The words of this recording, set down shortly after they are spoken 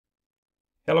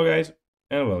Hello guys,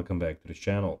 and welcome back to this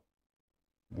channel,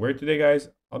 where today guys,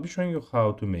 I'll be showing you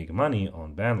how to make money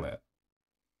on Bandlab.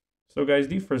 So guys,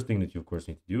 the first thing that you of course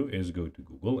need to do is go to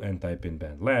Google and type in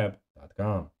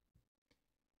bandlab.com.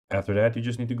 After that, you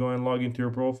just need to go and log into your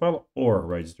profile or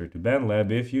register to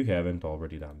Bandlab if you haven't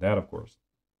already done that, of course.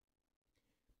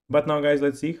 But now guys,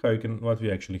 let's see what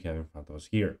we actually have in front of us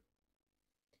here.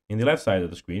 In the left side of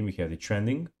the screen, we have the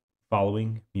trending,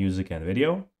 following, music and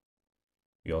video.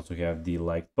 We also have the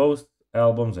liked posts,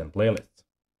 albums, and playlists.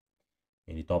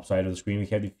 In the top side of the screen, we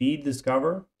have the feed,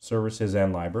 discover, services,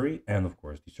 and library, and of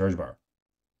course the search bar.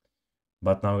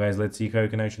 But now guys, let's see how you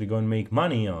can actually go and make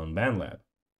money on Bandlab.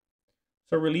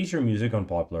 So release your music on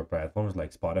popular platforms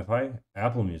like Spotify,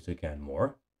 Apple Music, and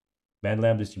more.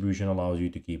 Bandlab distribution allows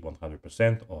you to keep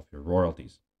 100% of your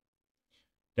royalties.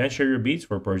 Then share your beats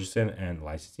for purchasing and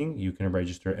licensing. You can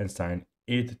register and sign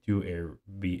it to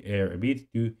air a beat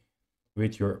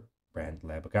with your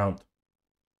Bandlab account.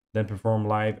 Then perform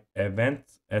live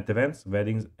events,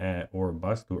 weddings, or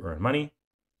bus to earn money.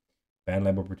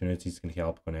 Bandlab opportunities can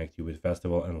help connect you with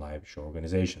festival and live show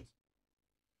organizations.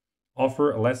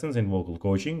 Offer lessons in vocal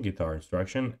coaching, guitar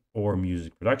instruction, or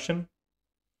music production.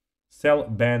 Sell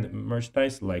band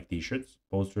merchandise like t-shirts,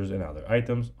 posters, and other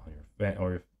items on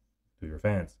your to your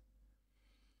fans.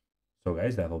 So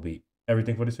guys, that will be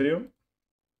everything for this video.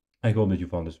 I hope that you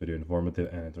found this video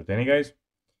informative and entertaining, guys.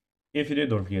 If you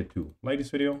did, don't forget to like this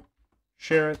video,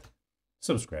 share it,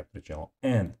 subscribe to the channel,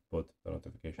 and put the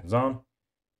notifications on.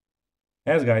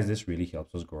 As guys, this really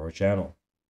helps us grow our channel.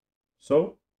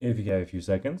 So if you have a few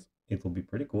seconds, it will be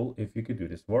pretty cool if you could do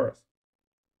this for us.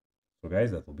 So guys,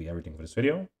 that will be everything for this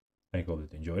video. I hope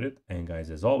that you enjoyed it. And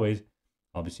guys, as always,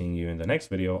 I'll be seeing you in the next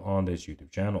video on this YouTube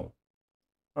channel.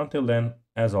 Until then,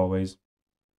 as always,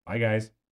 bye guys.